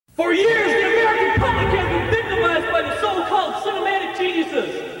For years, the American public has been victimized by the so-called cinematic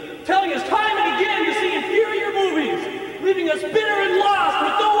geniuses, telling us time and again to see inferior movies, leaving us bitter and lost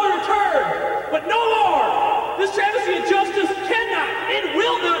with nowhere to turn. But no more! This travesty of justice cannot and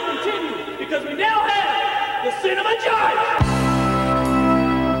will not continue, because we now have the Cinema Judge!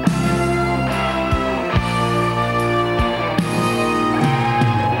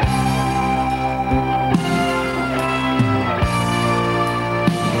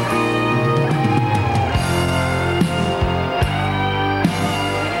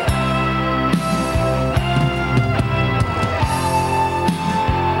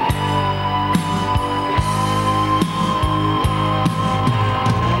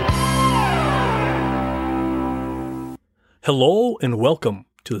 Hello and welcome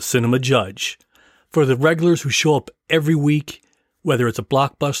to the Cinema Judge. For the regulars who show up every week, whether it's a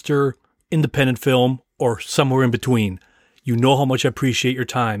blockbuster, independent film, or somewhere in between, you know how much I appreciate your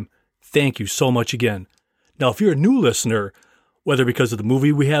time. Thank you so much again. Now, if you're a new listener, whether because of the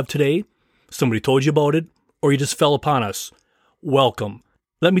movie we have today, somebody told you about it, or you just fell upon us, welcome.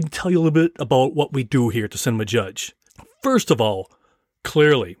 Let me tell you a little bit about what we do here at the Cinema Judge. First of all,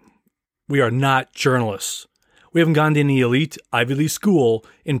 clearly, we are not journalists. We haven't gone to any elite Ivy League school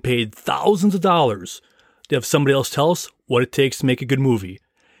and paid thousands of dollars to have somebody else tell us what it takes to make a good movie.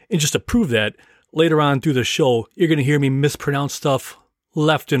 And just to prove that, later on through the show, you're going to hear me mispronounce stuff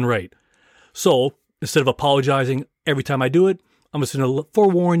left and right. So, instead of apologizing every time I do it, I'm just going to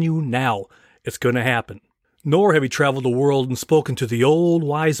forewarn you now. It's going to happen. Nor have we traveled the world and spoken to the old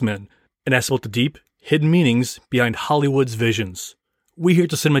wise men and asked about the deep, hidden meanings behind Hollywood's visions. We here at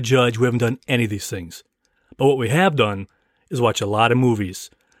the Cinema Judge, we haven't done any of these things. But what we have done is watch a lot of movies.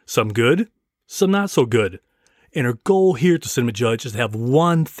 Some good, some not so good. And our goal here at the Cinema Judge is to have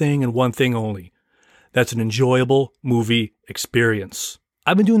one thing and one thing only. That's an enjoyable movie experience.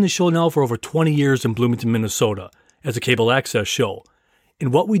 I've been doing this show now for over 20 years in Bloomington, Minnesota, as a cable access show.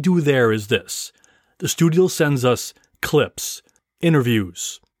 And what we do there is this. The studio sends us clips,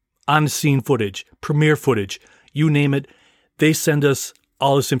 interviews, on-the-scene footage, premiere footage, you name it. They send us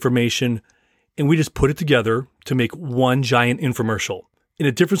all this information, and we just put it together to make one giant infomercial. And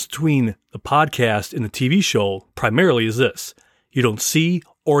the difference between the podcast and the TV show primarily is this. You don't see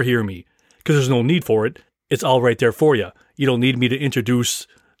or hear me, because there's no need for it. It's all right there for you. You don't need me to introduce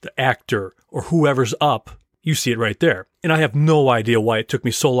the actor or whoever's up. You see it right there. And I have no idea why it took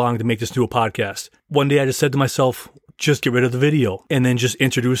me so long to make this new podcast. One day I just said to myself, just get rid of the video and then just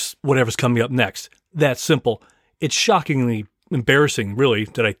introduce whatever's coming up next. That simple. It's shockingly embarrassing, really,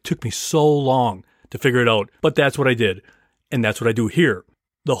 that it took me so long to figure it out. But that's what I did. And that's what I do here.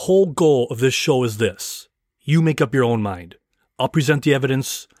 The whole goal of this show is this. You make up your own mind. I'll present the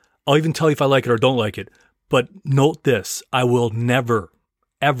evidence. I'll even tell you if I like it or don't like it. But note this. I will never,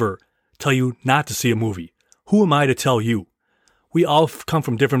 ever tell you not to see a movie. Who am I to tell you? We all come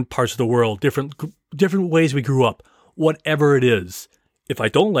from different parts of the world, different ways we grew up. Whatever it is. If I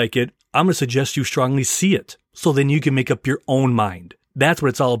don't like it, I'm going to suggest you strongly see it. So then you can make up your own mind. That's what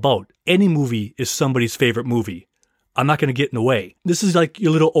it's all about. Any movie is somebody's favorite movie. I'm not going to get in the way. This is like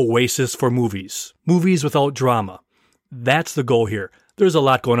your little oasis for movies. Movies without drama. That's the goal here. There's a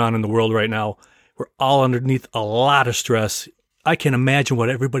lot going on in the world right now. We're all underneath a lot of stress. I can imagine what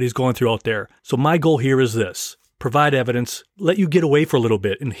everybody's going through out there. So my goal here is this. Provide evidence, let you get away for a little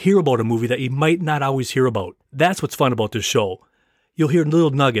bit and hear about a movie that you might not always hear about. That's what's fun about this show. You'll hear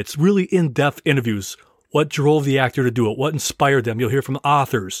little nuggets, really in-depth interviews. What drove the actor to do it? What inspired them? You'll hear from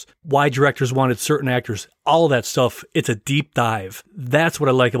authors, why directors wanted certain actors, all of that stuff. It's a deep dive. That's what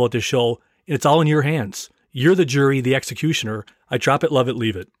I like about this show, and it's all in your hands. You're the jury, the executioner. I drop it, love it,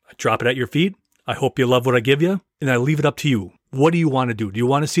 leave it. I drop it at your feet. I hope you love what I give you, and I leave it up to you. What do you want to do? Do you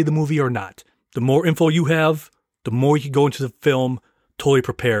want to see the movie or not? The more info you have, the more you can go into the film totally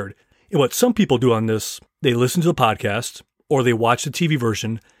prepared. And what some people do on this, they listen to the podcast, or they watch the TV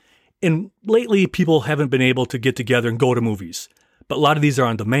version. And lately, people haven't been able to get together and go to movies. But a lot of these are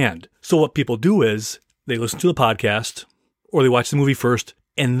on demand. So what people do is they listen to the podcast or they watch the movie first,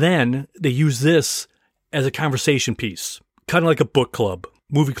 and then they use this as a conversation piece, kind of like a book club,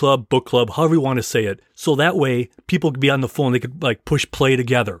 movie club, book club, however you want to say it. So that way, people could be on the phone. They could like push play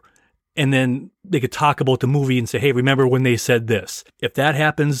together. And then they could talk about the movie and say, hey, remember when they said this? If that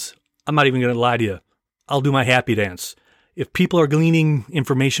happens, I'm not even going to lie to you. I'll do my happy dance. If people are gleaning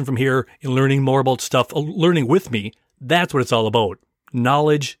information from here and learning more about stuff, learning with me, that's what it's all about.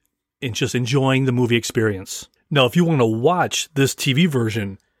 Knowledge and just enjoying the movie experience. Now, if you want to watch this TV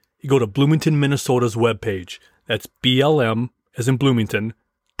version, you go to Bloomington, Minnesota's webpage. That's BLM, as in Bloomington,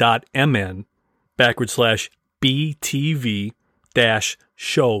 .mn, /BTV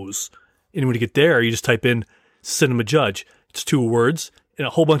cinema-shows. And when you get there, you just type in Cinema Judge. It's 2 words, and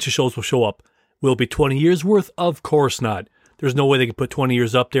a whole bunch of shows will show up. Will it be 20 years worth? Of course not. There's no way they can put 20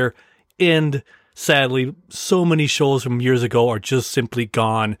 years up there. And sadly, so many shows from years ago are just simply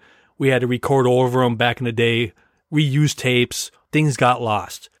gone. We had to record over them back in the day, reuse tapes. Things got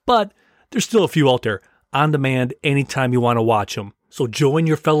lost. But there's still a few out there on demand anytime you want to watch them. So join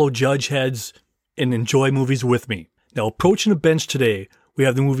your fellow judge heads and enjoy movies with me. Now, approaching the bench today, we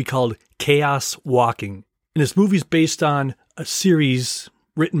have the movie called Chaos Walking. And this movie is based on a series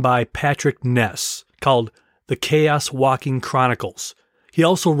written by Patrick Ness called The Chaos Walking Chronicles. He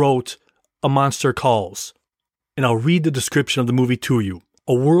also wrote A Monster Calls. And I'll read the description of the movie to you.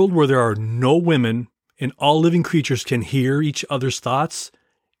 A world where there are no women and all living creatures can hear each other's thoughts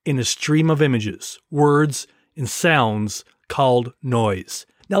in a stream of images, words, and sounds called noise.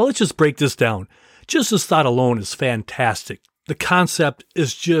 Now let's just break this down. Just this thought alone is fantastic. The concept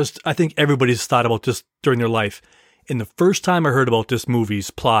is just, I think everybody's thought about this during their life. And the first time I heard about this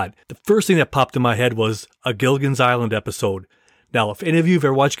movie's plot, the first thing that popped in my head was a Gilligan's Island episode. Now, if any of you have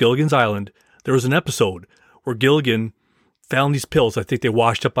ever watched Gilligan's Island, there was an episode where Gilligan found these pills. I think they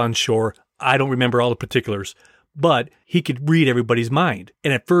washed up on shore. I don't remember all the particulars, but he could read everybody's mind.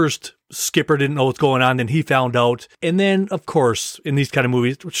 And at first, Skipper didn't know what's going on, then he found out. And then, of course, in these kind of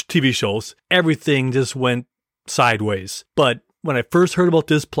movies, TV shows, everything just went sideways. But when I first heard about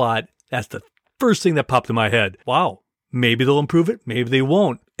this plot, that's the first thing that popped in my head. Wow, maybe they'll improve it, maybe they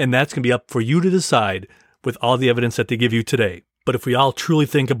won't. And that's going to be up for you to decide with all the evidence that they give you today. But if we all truly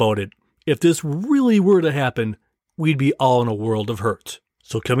think about it, if this really were to happen, we'd be all in a world of hurt.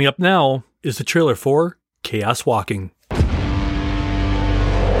 So coming up now is the trailer for Chaos Walking.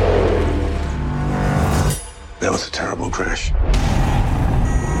 That was a terrible crash.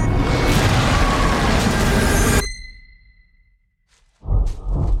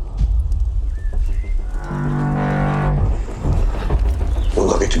 We're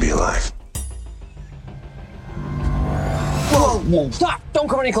lucky to be alive. Whoa, stop! Don't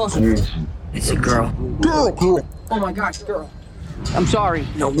come any closer. It's a girl. Girl! Oh my gosh, girl. I'm sorry.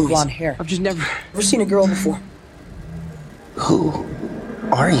 No noise. Blonde hair. I've just never seen a girl before. Who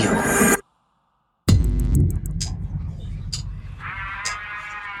are you?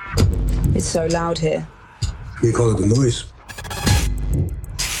 It's so loud here. We call it the noise.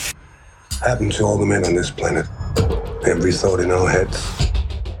 Happened to all the men on this planet. Every thought in our heads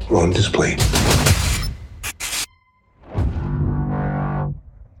on display.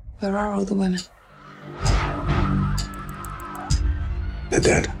 Where are all the women? They're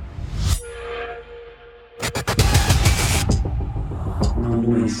dead.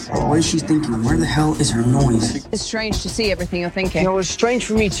 What is she thinking? Where the hell is her noise? It's strange to see everything you're thinking. You know, it's strange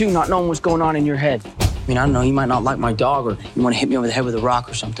for me too, not knowing what's going on in your head. I mean, I don't know, you might not like my dog, or you want to hit me over the head with a rock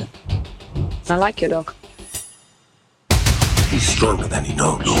or something. I like your dog. He's stronger than he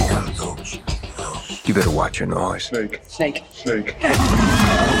knows. You better watch your noise. Snake. Snake.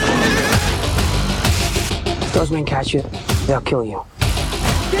 If those men catch you, they'll kill you.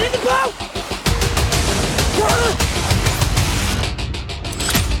 Get in the boat!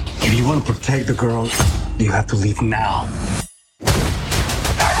 If you want to protect the girl, you have to leave now.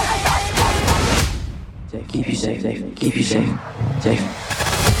 Safe, keep you safe, safe, keep you safe, safe.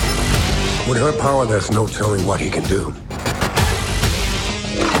 With her power, there's no telling what he can do.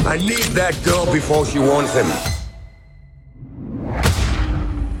 I need that girl before she wants him.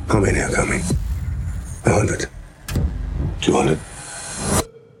 How many are coming? 100? 200?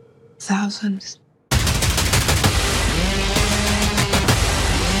 Thousands.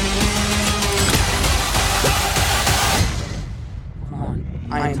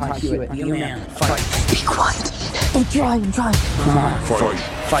 I am Takiwa, be a man. Fight. Be quiet. I'm trying. Come on.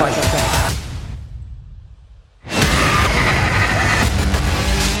 Fight.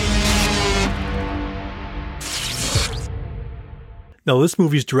 Now, this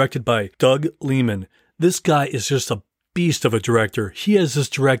movie is directed by Doug Liman. This guy is just a beast of a director. He has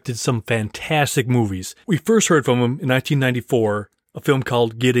just directed some fantastic movies. We first heard from him in 1994, a film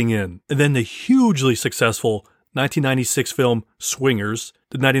called Getting In, and then the hugely successful 1996 film Swingers,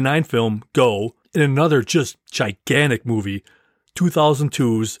 the 99 film Go, and another just gigantic movie,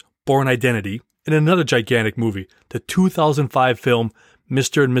 2002's Bourne Identity, and another gigantic movie, the 2005 film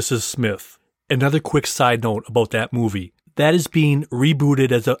Mr. and Mrs. Smith. Another quick side note about that movie. That is being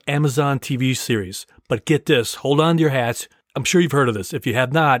rebooted as an Amazon TV series. But get this, hold on to your hats. I'm sure you've heard of this. If you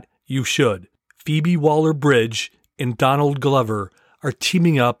have not, you should. Phoebe Waller-Bridge and Donald Glover are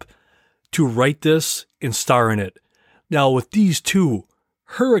teaming up to write this and star in it. Now, with these two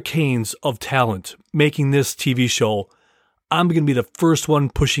hurricanes of talent making this TV show, I'm going to be the first one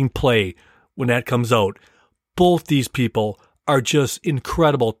pushing play when that comes out. Both these people are just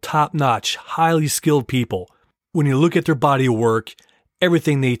incredible, top-notch, highly skilled people. When you look at their body of work,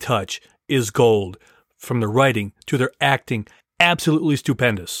 everything they touch is gold. From their writing to their acting, absolutely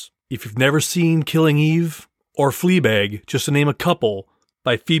stupendous. If you've never seen Killing Eve or Fleabag, just to name a couple,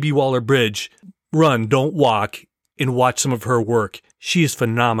 by Phoebe Waller-Bridge, run, don't walk, and watch some of her work. She is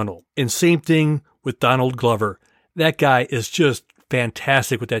phenomenal. And same thing with Donald Glover. That guy is just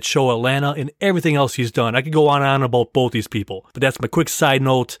fantastic with that show Atlanta and everything else he's done. I could go on and on about both these people, but that's my quick side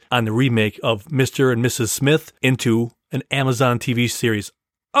note on the remake of Mr. and Mrs. Smith into an Amazon TV series.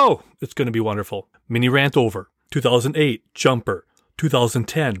 Oh, it's going to be wonderful. Mini rant over. 2008, Jumper.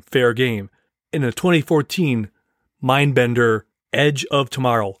 2010, Fair Game. And in 2014, Mindbender, Edge of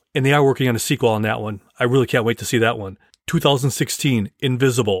Tomorrow. And they are working on a sequel on that one. I really can't wait to see that one. 2016,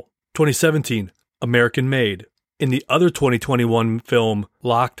 Invisible. 2017, American Made. In the other 2021 film,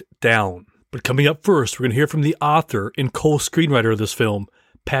 Locked Down. But coming up first, we're going to hear from the author and co-screenwriter of this film,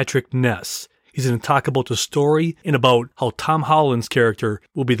 Patrick Ness. He's going to talk about the story and about how Tom Holland's character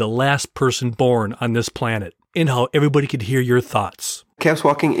will be the last person born on this planet, and how everybody could hear your thoughts. Chaos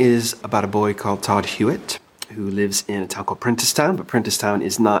Walking is about a boy called Todd Hewitt who lives in a town called Prentisstown, but Prentisstown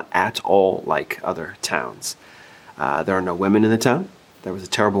is not at all like other towns. There are no women in the town. There was a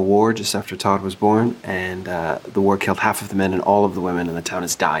terrible war just after Todd was born, and the war killed half of the men, and all of the women in the town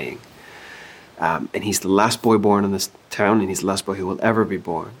is dying. And he's the last boy born in this town, and he's the last boy who will ever be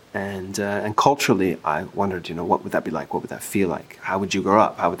born. And culturally, I wondered, what would that be like? What would that feel like? How would you grow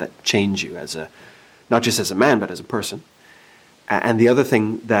up? How would that change you as not just as a man, but as a person? And the other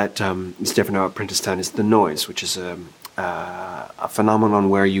thing that is different about Prentisstown is the noise, which is a phenomenon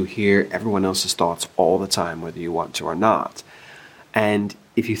where you hear everyone else's thoughts all the time, whether you want to or not. And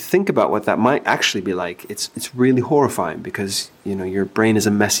if you think about what that might actually be like, it's really horrifying because, your brain is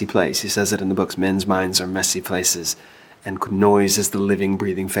a messy place. He says it in the books, men's minds are messy places, and noise is the living,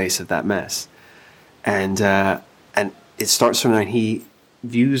 breathing face of that mess. And it starts from when he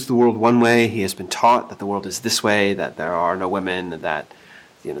views the world one way. He has been taught that the world is this way, that there are no women, that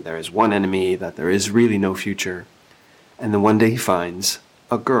there is one enemy, that there is really no future. And then one day he finds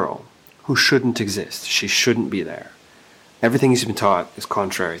a girl who shouldn't exist. She shouldn't be there. Everything he's been taught is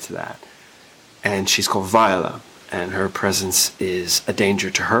contrary to that. And she's called Viola, and her presence is a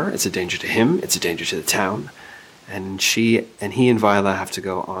danger to her, it's a danger to him, it's a danger to the town. And he and Viola have to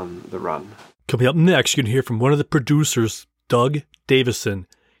go on the run. Coming up next, you can hear from one of the producers, Doug Davison.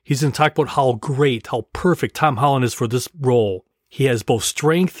 He's going to talk about how great, how perfect Tom Holland is for this role. He has both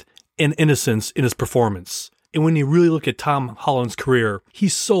strength and innocence in his performance. And when you really look at Tom Holland's career,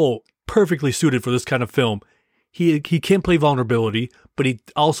 he's so perfectly suited for this kind of film. He can play vulnerability, but he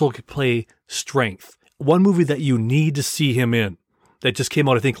also can play strength. One movie that you need to see him in, that just came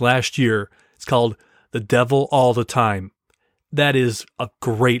out, I think, last year, it's called The Devil All the Time. That is a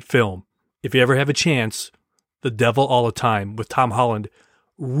great film. If you ever have a chance, The Devil All the Time with Tom Holland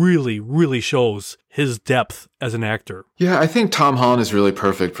really, really shows his depth as an actor. Yeah, I think Tom Holland is really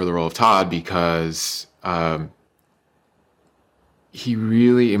perfect for the role of Todd because he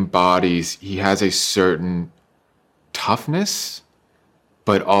really embodies, he has a certain toughness,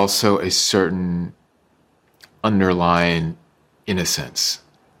 but also a certain underlying innocence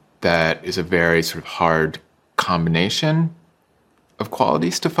that is a very sort of hard combination of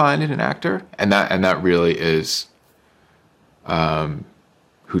qualities to find in an actor, and that really is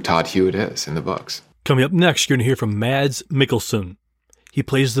who Todd Hewitt is in the books. Coming up next, you're going to hear from Mads Mikkelsen. He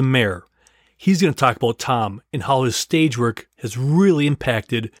plays the mayor. He's going to talk about Tom and how his stage work has really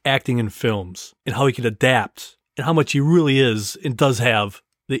impacted acting in films, and how he can adapt, and how much he really is and does have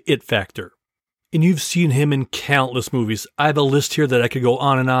the it factor. And you've seen him in countless movies. I have a list here that I could go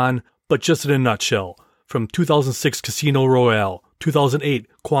on, but just in a nutshell. From 2006 Casino Royale, 2008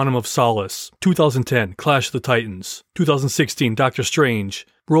 Quantum of Solace, 2010 Clash of the Titans, 2016 Doctor Strange,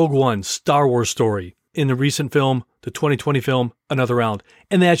 Rogue One, Star Wars Story. In the recent film, the 2020 film, Another Round.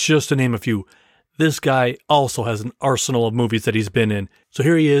 And that's just to name a few. This guy also has an arsenal of movies that he's been in. So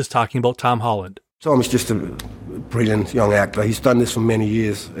here he is talking about Tom Holland. Tom is just a brilliant young actor. He's done this for many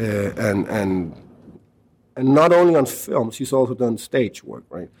years, and not only on films, he's also done stage work,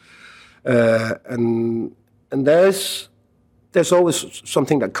 right? And there's always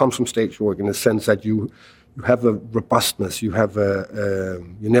something that comes from stage work in the sense that you have a robustness, you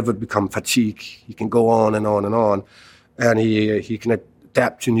never become fatigued. You can go on and on and on, and he can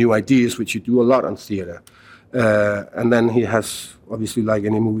adapt to new ideas, which you do a lot on theater. And then he has, obviously, like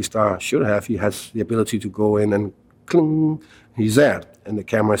any movie star should have, he has the ability to go in and cling, he's there, and the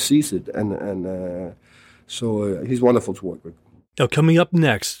camera sees it. And So he's wonderful to work with. Now, coming up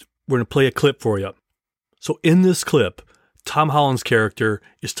next, we're going to play a clip for you. So in this clip, Tom Holland's character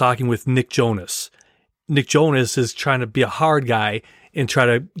is talking with Nick Jonas. Nick Jonas is trying to be a hard guy and try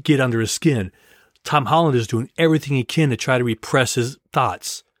to get under his skin. Tom Holland is doing everything he can to try to repress his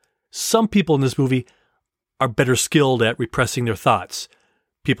thoughts. Some people in this movie are better skilled at repressing their thoughts.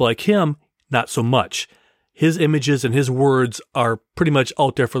 People like him, not so much. His images and his words are pretty much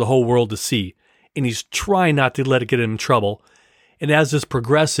out there for the whole world to see. And he's trying not to let it get him in trouble. And as this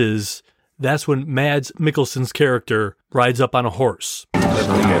progresses, that's when Mads Mikkelsen's character rides up on a horse.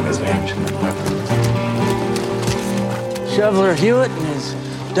 Shoveler Hewitt and his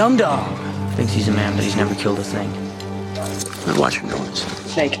dumb dog. Thinks he's a man, but he's never killed a thing. Now watch your noise.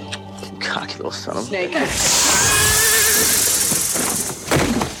 Snake. Cocky little son of a... Snake.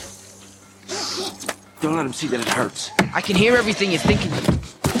 Don't let him see that it hurts. I can hear everything you're thinking.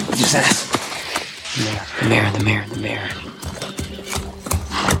 What you said? The mayor.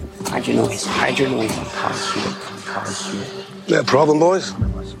 Hide your noise. Hide your noise. I'm Todd Hewitt. Yeah, problem, boys?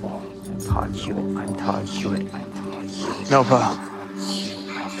 I'm Todd Hewitt. No problem.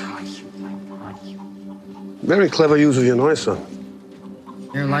 Very clever use of your noise, son.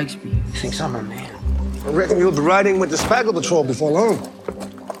 Mayor likes me. He thinks I'm a man. I reckon you'll be riding with the Spackle Patrol before long.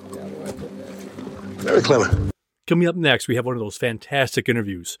 Very clever. Coming up next, we have one of those fantastic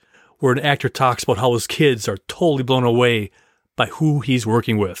interviews where an actor talks about how his kids are totally blown away by who he's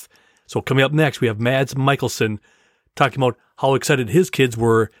working with. So coming up next, we have Mads Mikkelsen talking about how excited his kids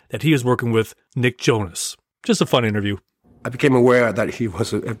were that he was working with Nick Jonas. Just a fun interview. I became aware that he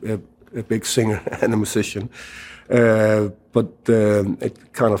was a big singer and a musician, but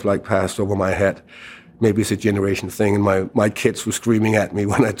it kind of like passed over my head. Maybe it's a generation thing, and my kids were screaming at me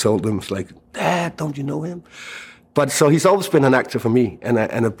when I told them, it's like, Dad, don't you know him? But so he's always been an actor for me, and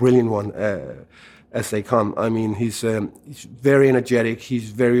a brilliant one as they come. I mean, he's very energetic. He's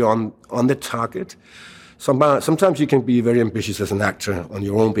very on the target. Sometimes you can be very ambitious as an actor on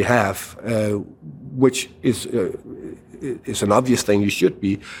your own behalf, which is an obvious thing you should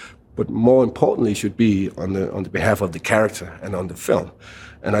be, but more importantly, should be on the behalf of the character and on the film.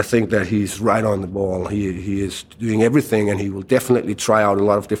 And I think that he's right on the ball. He is doing everything, and he will definitely try out a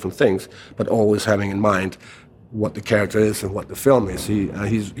lot of different things, but always having in mind what the character is and what the film is.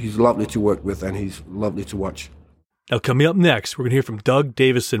 He's lovely to work with, and he's lovely to watch. Now, coming up next, we're going to hear from Doug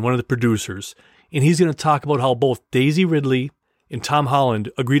Davison, one of the producers, and he's going to talk about how both Daisy Ridley and Tom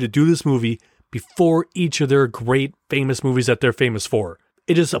Holland agreed to do this movie before each of their great famous movies that they're famous for.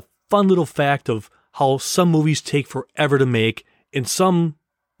 It is a fun little fact of how some movies take forever to make, and some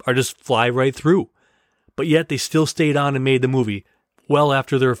are just fly right through. But yet they still stayed on and made the movie well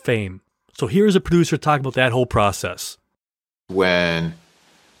after their fame. So here's a producer talking about that whole process. When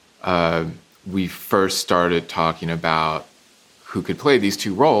we first started talking about who could play these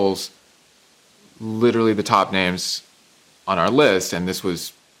two roles, literally the top names on our list, and this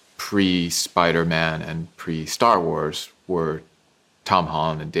was pre-Spider-Man and pre-Star Wars, were Tom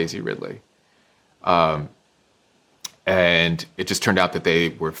Holland and Daisy Ridley. And it just turned out that they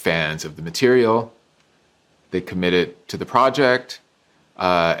were fans of the material. They committed to the project.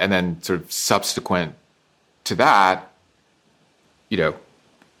 And then sort of subsequent to that,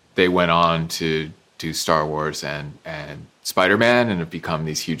 they went on to do Star Wars and Spider-Man and have become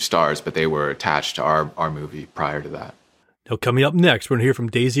these huge stars, but they were attached to our movie prior to that. Now, coming up next, we're going to hear from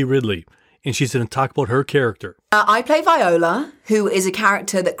Daisy Ridley, and she's going to talk about her character. I play Viola, who is a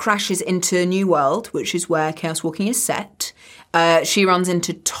character that crashes into New World, which is where Chaos Walking is set. She runs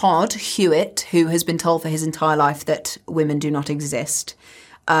into Todd Hewitt, who has been told for his entire life that women do not exist.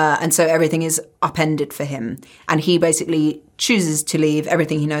 And so everything is upended for him. And he basically chooses to leave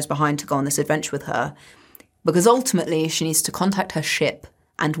everything he knows behind to go on this adventure with her. Because ultimately she needs to contact her ship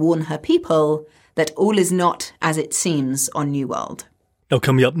and warn her people that all is not as it seems on New World. Now,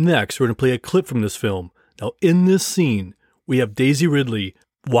 coming up next, we're going to play a clip from this film. Now, in this scene, we have Daisy Ridley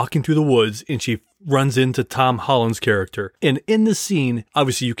walking through the woods, and she runs into Tom Holland's character. And in this scene,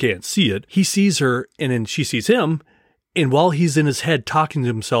 obviously you can't see it, he sees her, and then she sees him, and while he's in his head talking to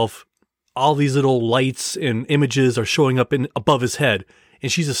himself, all these little lights and images are showing up above his head, and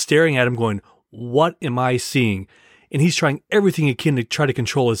she's just staring at him going, what am I seeing? And he's trying everything he can to try to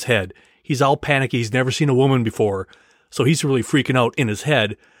control his head. He's all panicky. He's never seen a woman before. So he's really freaking out in his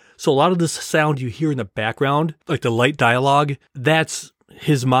head. So a lot of this sound you hear in the background, like the light dialogue, that's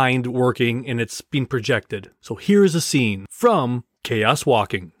his mind working and it's being projected. So here's a scene from Chaos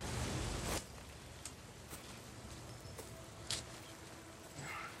Walking.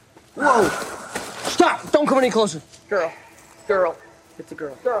 Whoa! Stop! Don't come any closer. Girl. It's a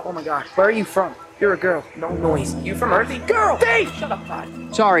girl. Girl. Oh my gosh. Where are you from? You're a girl. No noise. You from Earthy? Girl! Dave! Shut up,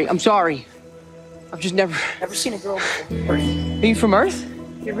 Todd. Sorry, I'm sorry. I've just never seen a girl before. Earth. Are you from Earth?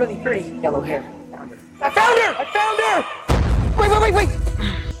 You're really pretty. Yellow hair. Found her. I found her! Wait!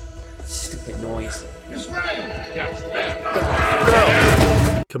 Stupid noise.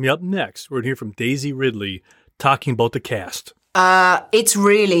 Coming up next, we're going to hear from Daisy Ridley talking about the cast. It's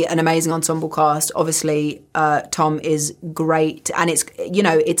really an amazing ensemble cast. Obviously, Tom is great, and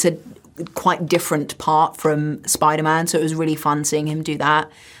it's a quite different part from Spider-Man, so it was really fun seeing him do that.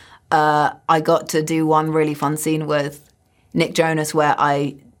 I got to do one really fun scene with Nick Jonas where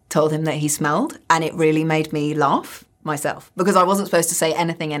I told him that he smelled, and it really made me laugh myself because I wasn't supposed to say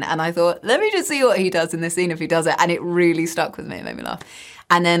anything in it, and I thought, let me just see what he does in this scene if he does it, and it really stuck with me. It made me laugh.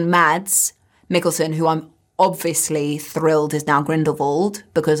 And then Mads Mikkelsen, who I'm obviously thrilled is now Grindelwald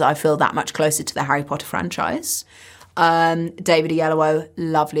because I feel that much closer to the Harry Potter franchise. David Oyelowo,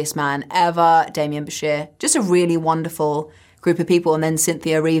 loveliest man ever. Damien Bashir, just a really wonderful group of people. And then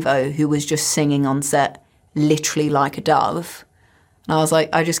Cynthia Erivo, who was just singing on set literally like a dove. And I was like,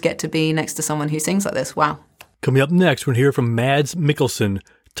 I just get to be next to someone who sings like this. Wow. Coming up next, we're going to hear from Mads Mikkelsen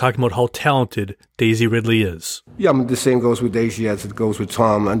talking about how talented Daisy Ridley is. Yeah, I mean, the same goes with Daisy as it goes with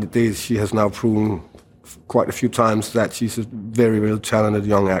Tom. And she has now proven quite a few times that she's a very, very talented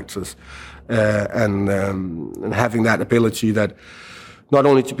young actress. And having that ability that not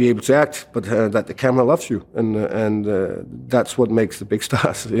only to be able to act, but that the camera loves you. And that's what makes the big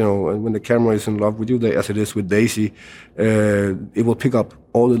stars, And when the camera is in love with you, as it is with Daisy, it will pick up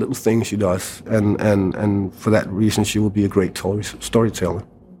all the little things she does. And for that reason, she will be a great storyteller.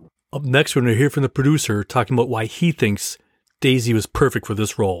 Up next, we're going to hear from the producer talking about why he thinks Daisy was perfect for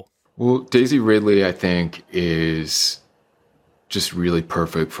this role. Well, Daisy Ridley, I think, is just really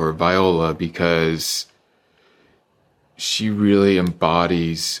perfect for Viola because she really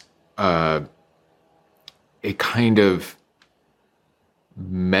embodies a kind of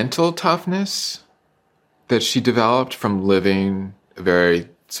mental toughness that she developed from living a very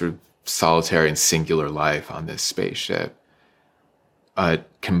sort of solitary and singular life on this spaceship.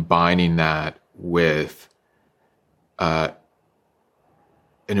 Combining that with an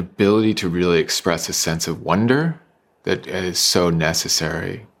ability to really express a sense of wonder that is so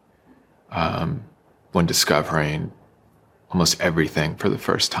necessary when discovering almost everything for the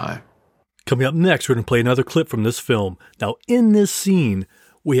first time. Coming up next, we're going to play another clip from this film. Now, in this scene,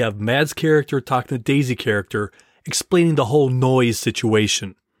 we have Mads' character talking to Daisy character, explaining the whole noise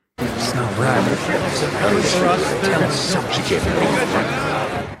situation. It's not right. Tell us something.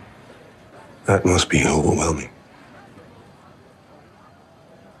 That must be overwhelming.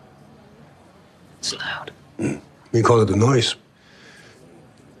 It's loud. We call it the noise.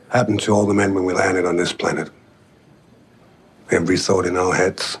 Happened to all the men when we landed on this planet. Every thought in our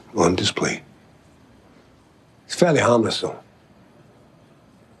heads on display. It's fairly harmless, though.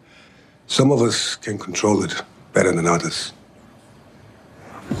 Some of us can control it better than others.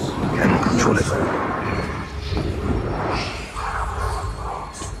 Can control it.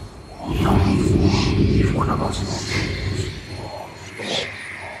 One of us.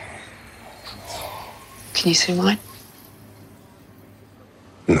 Can you see mine?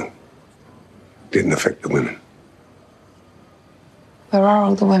 No. Didn't affect the women. Where are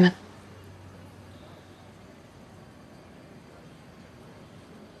all the women?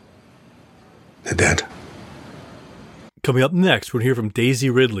 They're dead. Coming up next, we're going to hear from Daisy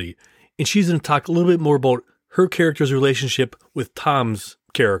Ridley, and she's going to talk a little bit more about her character's relationship with Tom's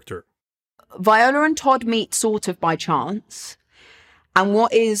character. Viola and Todd meet sort of by chance, and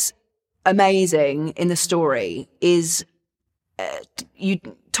what is amazing in the story is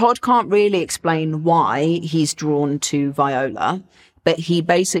Todd can't really explain why he's drawn to Viola, but he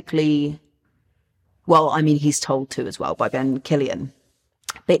basically, he's told to as well by Ben Killian,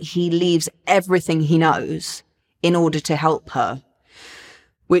 but he leaves everything he knows in order to help her,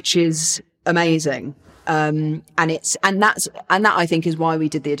 which is amazing. And that I think is why we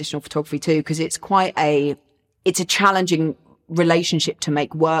did the additional photography too, because it's a challenging relationship to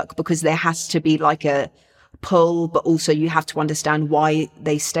make work because there has to be like a pull, but also you have to understand why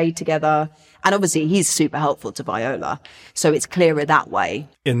they stay together. And obviously he's super helpful to Viola, so it's clearer that way.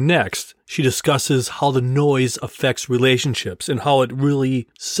 And next, she discusses how the noise affects relationships and how it really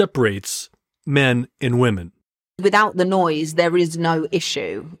separates men and women. Without the noise, there is no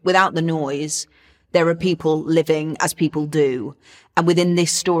issue. Without the noise, there are people living as people do. And within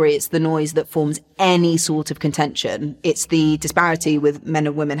this story, it's the noise that forms any sort of contention. It's the disparity with men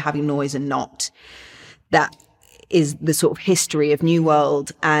and women having noise and not. That is the sort of history of New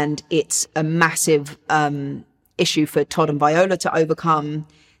World, and it's a massive issue for Todd and Viola to overcome.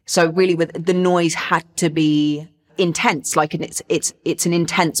 So really, with the noise had to be intense, like it's an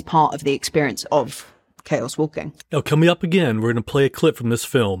intense part of the experience of Chaos Walking. Now, coming up again, we're going to play a clip from this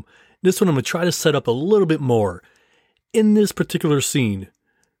film. This one I'm going to try to set up a little bit more. In this particular scene,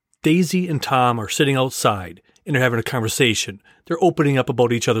 Daisy and Tom are sitting outside and they're having a conversation. They're opening up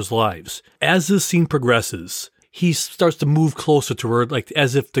about each other's lives. As this scene progresses, he starts to move closer to her, like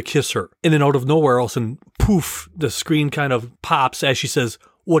as if to kiss her. And then out of nowhere, all of a sudden, poof, the screen kind of pops as she says,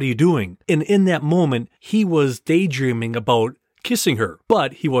 "What are you doing?" And in that moment, he was daydreaming about kissing her,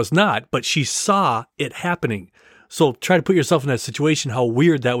 but he was not, but she saw it happening. So try to put yourself in that situation, how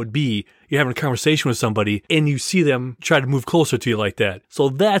weird that would be. You're having a conversation with somebody and you see them try to move closer to you like that. So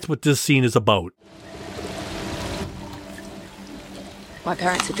that's what this scene is about. My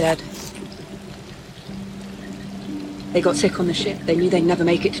parents are dead. They got sick on the ship. They knew they'd never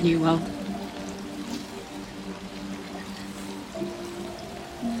make it to New World.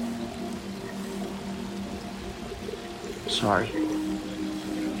 Sorry.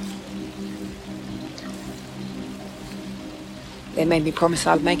 They made me promise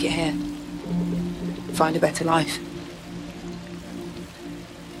I'd make it here. Find a better life.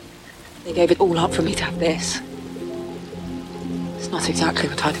 They gave it all up for me to have this. It's not exactly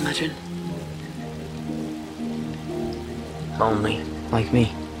what I'd imagined. Lonely, like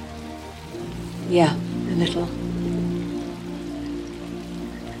me. Yeah, a little.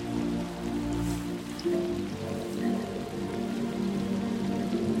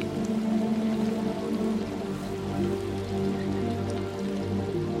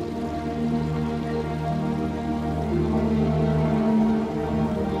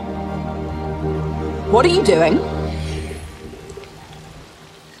 What are you doing?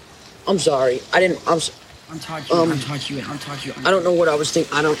 I'm sorry. I didn't. I'm Todd Hewitt. I'm Todd Hewitt. I don't know what I was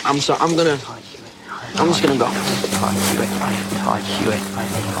thinking. I'm sorry. I'm just gonna go. Todd Hewitt. Todd Hewitt.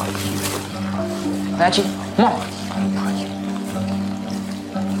 Patchy, come on.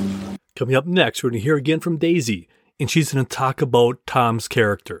 Coming up next, we're going to hear again from Daisy, and she's going to talk about Tom's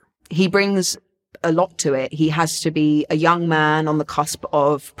character. He brings a lot to it. He has to be a young man on the cusp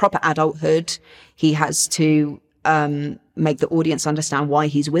of proper adulthood. He has to make the audience understand why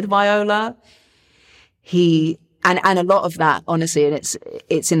he's with Viola. And a lot of that, honestly, and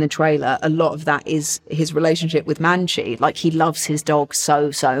it's in the trailer, a lot of that is his relationship with Manchi. Like, he loves his dog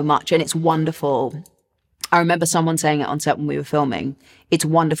so much, and it's wonderful. I remember someone saying it on set when we were filming. It's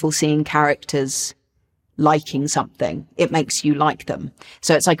wonderful seeing characters liking something. It makes you like them.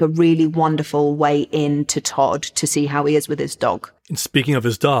 So it's like a really wonderful way into Todd to see how he is with his dog. And speaking of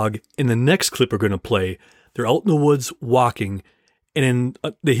his dog, in the next clip we're going to play, they're out in the woods walking, and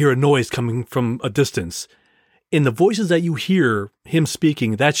then they hear a noise coming from a distance. In the voices that you hear him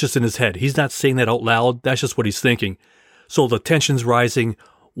speaking, that's just in his head. He's not saying that out loud. That's just what he's thinking. So the tension's rising.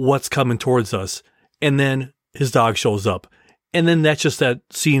 What's coming towards us? And then his dog shows up. And then that's just that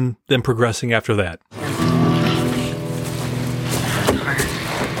scene then progressing after that.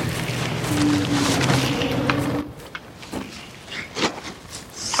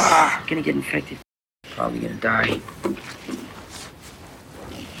 Gonna get infected. Probably gonna die.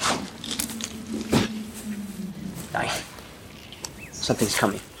 Die. Something's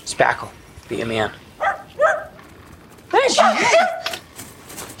coming. Spackle. Be a man.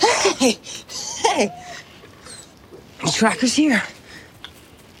 Hey! The tracker's here.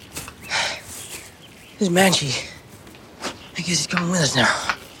 There's Manchi. I guess he's coming with us now.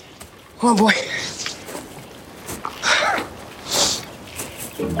 Come on, boy.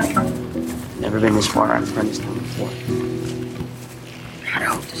 Never been this far out of Princeton before. I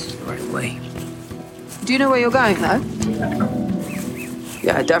hope this is the right way. Do you know where you're going, though?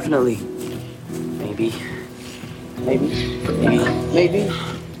 Yeah, definitely. Maybe. Definitely. Maybe.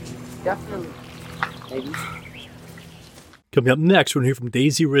 Coming up next, we're going to hear from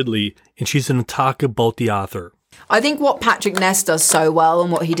Daisy Ridley, and she's going to talk about the author. I think what Patrick Ness does so well,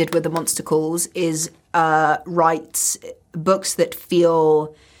 and what he did with The Monster Calls, is writes books that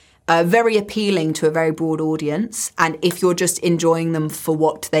feel very appealing to a very broad audience. And if you're just enjoying them for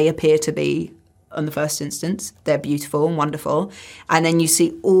what they appear to be on the first instance, they're beautiful and wonderful. And then you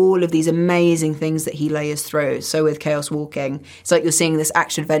see all of these amazing things that he layers through. So with Chaos Walking, it's like you're seeing this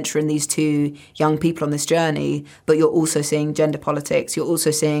action adventure and these two young people on this journey, but you're also seeing gender politics. You're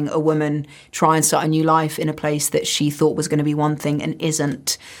also seeing a woman try and start a new life in a place that she thought was going to be one thing and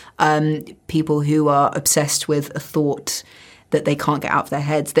isn't. People who are obsessed with a thought that they can't get out of their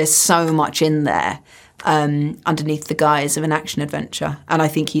heads. There's so much in there underneath the guise of an action adventure. And I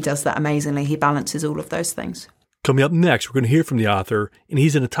think he does that amazingly. He balances all of those things. Coming up next, we're going to hear from the author, and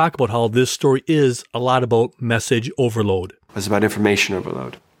he's going to talk about how this story is a lot about message overload. It was about information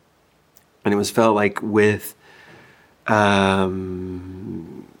overload. And it felt like with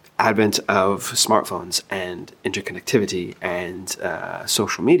advent of smartphones and interconnectivity and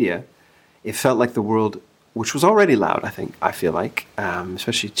social media, it felt like the world, which was already loud, I feel like,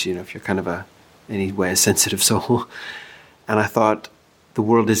 especially to, if you're kind of anyway a sensitive soul. And I thought the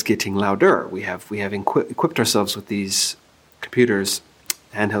world is getting louder. We have equipped ourselves with these computers,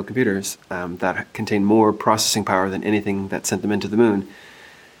 handheld computers, that contain more processing power than anything that sent them into the moon.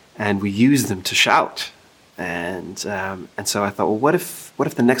 And we use them to shout. And so I thought, well, what if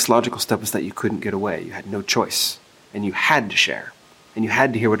the next logical step was that you couldn't get away? You had no choice, and you had to share, and you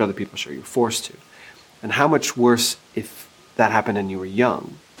had to hear what other people share. You were forced to. And how much worse if that happened and you were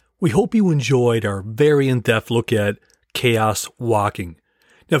young? We hope you enjoyed our very in-depth look at chaos walking.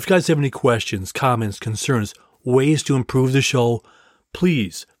 Now, if you guys have any questions, comments, concerns, ways to improve the show,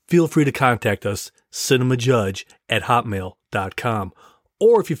 please feel free to contact us, cinemajudge@hotmail.com.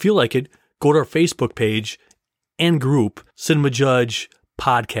 Or if you feel like it, go to our Facebook page and group, Cinema Judge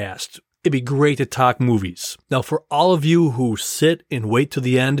Podcast. It'd be great to talk movies. Now, for all of you who sit and wait to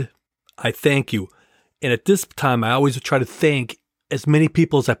the end, I thank you. And at this time, I always try to thank as many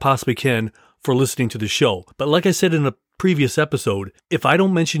people as I possibly can for listening to the show. But like I said in a previous episode, if I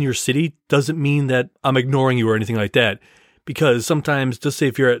don't mention your city, doesn't mean that I'm ignoring you or anything like that. Because sometimes, just say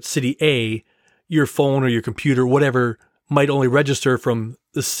if you're at city A, your phone or your computer, whatever, might only register from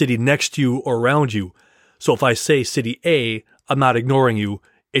the city next to you or around you. So if I say city A, I'm not ignoring you.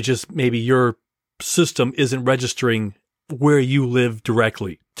 It just maybe your system isn't registering where you live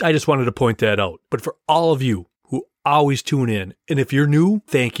directly. I just wanted to point that out. But for all of you who always tune in, and if you're new,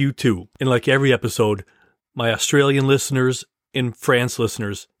 thank you too. And like every episode, my Australian listeners and France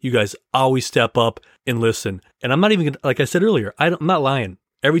listeners, you guys always step up and listen. And I'm not even, like I said earlier, I'm not lying.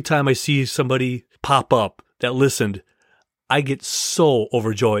 Every time I see somebody pop up that listened, I get so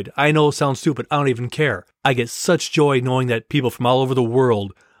overjoyed. I know it sounds stupid. I don't even care. I get such joy knowing that people from all over the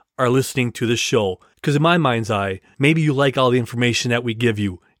world are listening to this show. Because in my mind's eye, maybe you like all the information that we give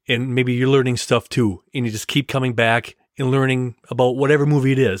you, and maybe you're learning stuff too, and you just keep coming back and learning about whatever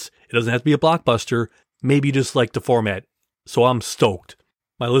movie it is. It doesn't have to be a blockbuster. Maybe you just like the format. So I'm stoked.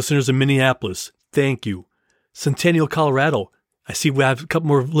 My listeners in Minneapolis, thank you. Centennial, Colorado. I see we have a couple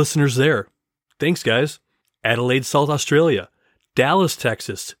more listeners there. Thanks, guys. Adelaide, South Australia. Dallas,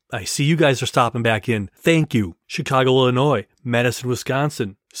 Texas. I see you guys are stopping back in. Thank you. Chicago, Illinois. Madison,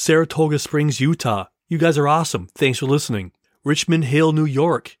 Wisconsin. Saratoga Springs, Utah. You guys are awesome. Thanks for listening. Richmond Hill, New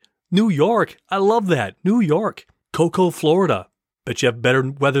York. New York. I love that. New York. Cocoa, Florida. Bet you have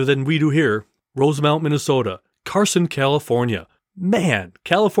better weather than we do here. Rosemount, Minnesota. Carson, California. Man,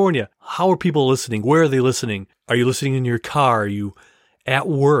 California. How are people listening? Where are they listening? Are you listening in your car? Are you at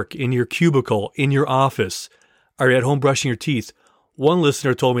work, in your cubicle, in your office? Are you at home brushing your teeth? One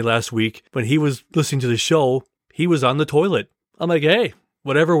listener told me last week when he was listening to the show, he was on the toilet. I'm like, hey,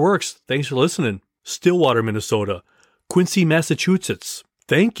 whatever works. Thanks for listening. Stillwater, Minnesota. Quincy, Massachusetts.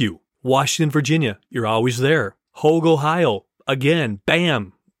 Thank you. Washington, Virginia. You're always there. Hogue, Ohio. Again,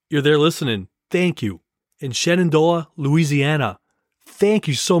 bam. You're there listening. Thank you. In Shenandoah, Louisiana. Thank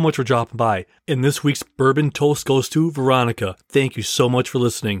you so much for dropping by. And this week's Bourbon Toast goes to Veronica. Thank you so much for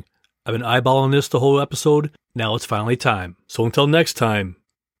listening. I've been eyeballing this the whole episode. Now it's finally time. So until next time,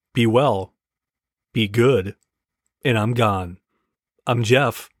 be well, be good, and I'm gone. I'm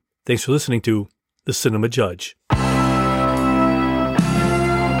Jeff. Thanks for listening to The Cinema Judge.